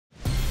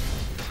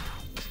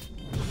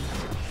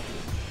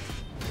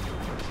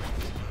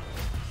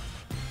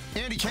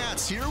Andy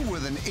Katz here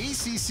with an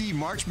ACC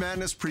March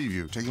Madness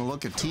preview, taking a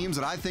look at teams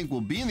that I think will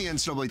be in the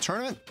NCAA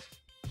tournament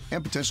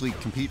and potentially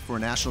compete for a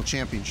national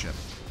championship.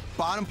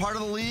 Bottom part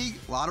of the league,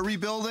 a lot of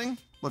rebuilding.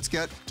 Let's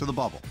get to the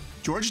bubble.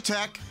 Georgia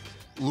Tech,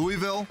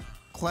 Louisville,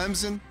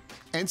 Clemson,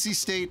 NC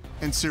State,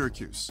 and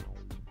Syracuse.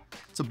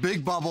 It's a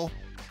big bubble,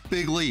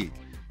 big league.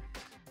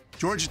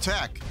 Georgia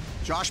Tech,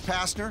 Josh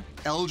Pastner,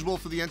 eligible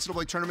for the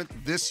NCAA tournament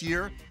this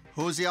year.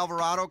 Jose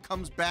Alvarado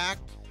comes back.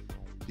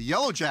 The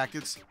Yellow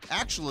Jackets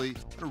actually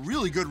had a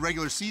really good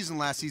regular season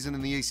last season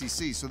in the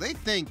ACC, so they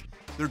think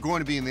they're going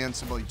to be in the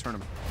NCAA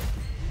tournament.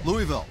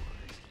 Louisville,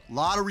 a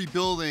lot of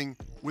rebuilding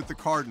with the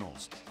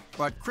Cardinals,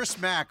 but Chris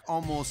Mack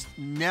almost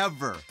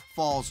never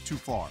falls too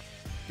far.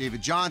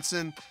 David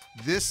Johnson,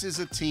 this is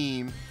a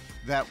team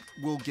that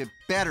will get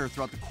better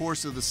throughout the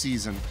course of the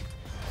season.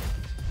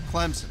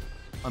 Clemson,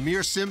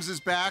 Amir Sims is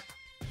back,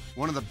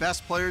 one of the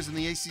best players in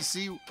the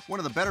ACC, one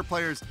of the better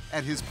players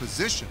at his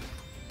position.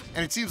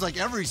 And it seems like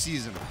every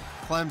season,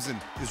 Clemson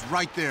is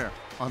right there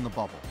on the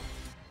bubble.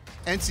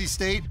 NC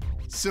State,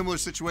 similar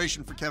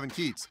situation for Kevin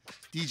Keatts.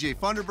 DJ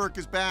Funderburk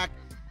is back,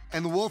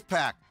 and the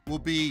Wolfpack will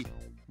be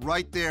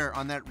right there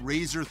on that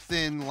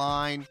razor-thin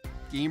line,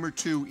 game or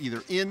two,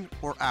 either in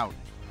or out.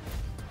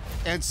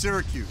 And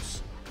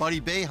Syracuse, Buddy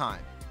Boeheim,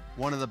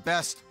 one of the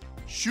best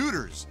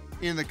shooters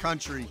in the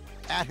country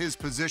at his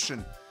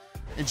position.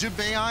 And Jim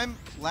Boeheim,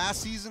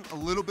 last season, a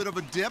little bit of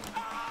a dip.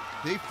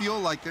 They feel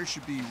like they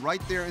should be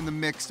right there in the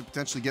mix to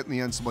potentially get in the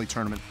NCAA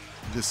tournament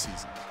this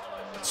season.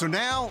 So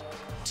now,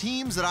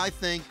 teams that I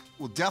think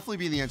will definitely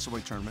be in the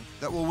NCAA tournament,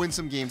 that will win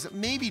some games, that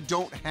maybe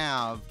don't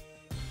have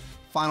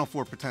Final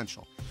Four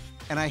potential.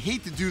 And I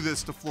hate to do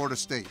this to Florida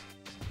State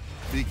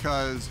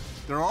because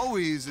they're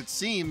always, it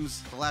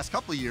seems, the last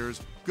couple of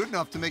years, good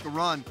enough to make a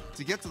run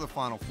to get to the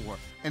Final Four.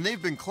 And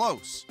they've been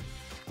close,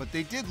 but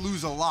they did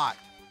lose a lot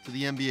to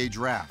the NBA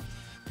draft.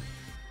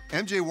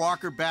 MJ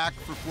Walker back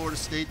for Florida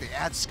State. They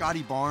add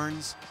Scotty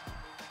Barnes.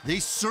 They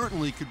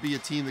certainly could be a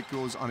team that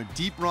goes on a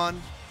deep run,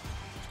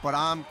 but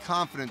I'm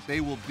confident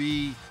they will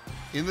be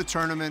in the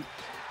tournament,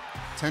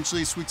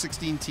 potentially a Sweet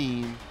 16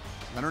 team.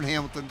 Leonard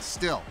Hamilton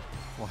still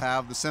will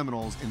have the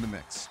Seminoles in the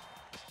mix.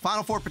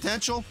 Final Four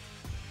potential,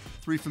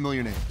 three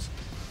familiar names: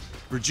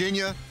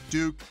 Virginia,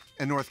 Duke,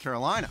 and North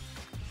Carolina.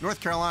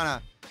 North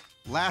Carolina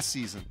last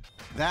season,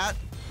 that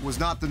was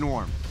not the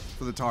norm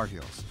for the Tar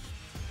Heels.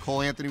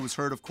 Cole Anthony was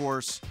hurt, of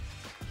course.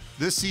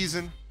 This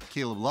season,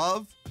 Caleb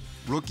Love,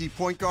 rookie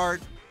point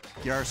guard,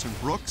 Garrison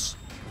Brooks,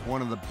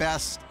 one of the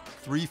best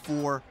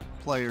 3-4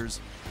 players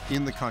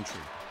in the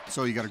country.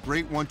 So you got a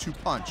great 1-2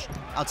 punch.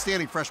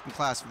 Outstanding freshman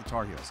class for the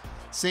Tar Heels.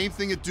 Same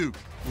thing at Duke,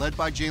 led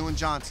by Jalen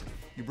Johnson.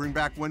 You bring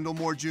back Wendell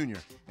Moore Jr.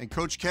 And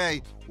Coach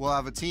K will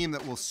have a team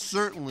that will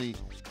certainly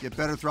get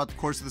better throughout the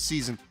course of the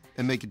season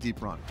and make a deep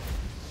run.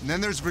 And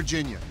then there's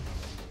Virginia.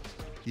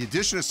 The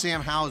addition of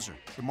Sam Hauser,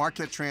 the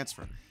Marquette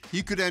transfer.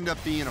 He could end up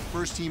being a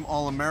first-team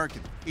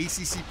All-American,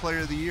 ACC Player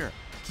of the Year.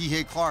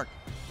 Kihei Clark,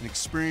 an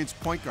experienced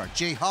point guard.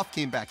 Jay Huff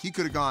came back. He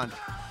could have gone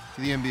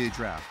to the NBA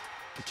draft.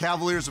 The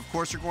Cavaliers, of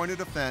course, are going to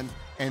defend,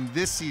 and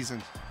this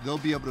season, they'll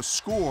be able to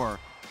score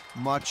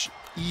much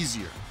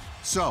easier.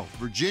 So,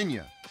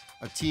 Virginia,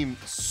 a team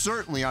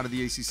certainly out of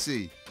the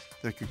ACC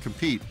that could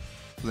compete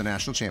for the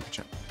national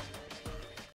championship.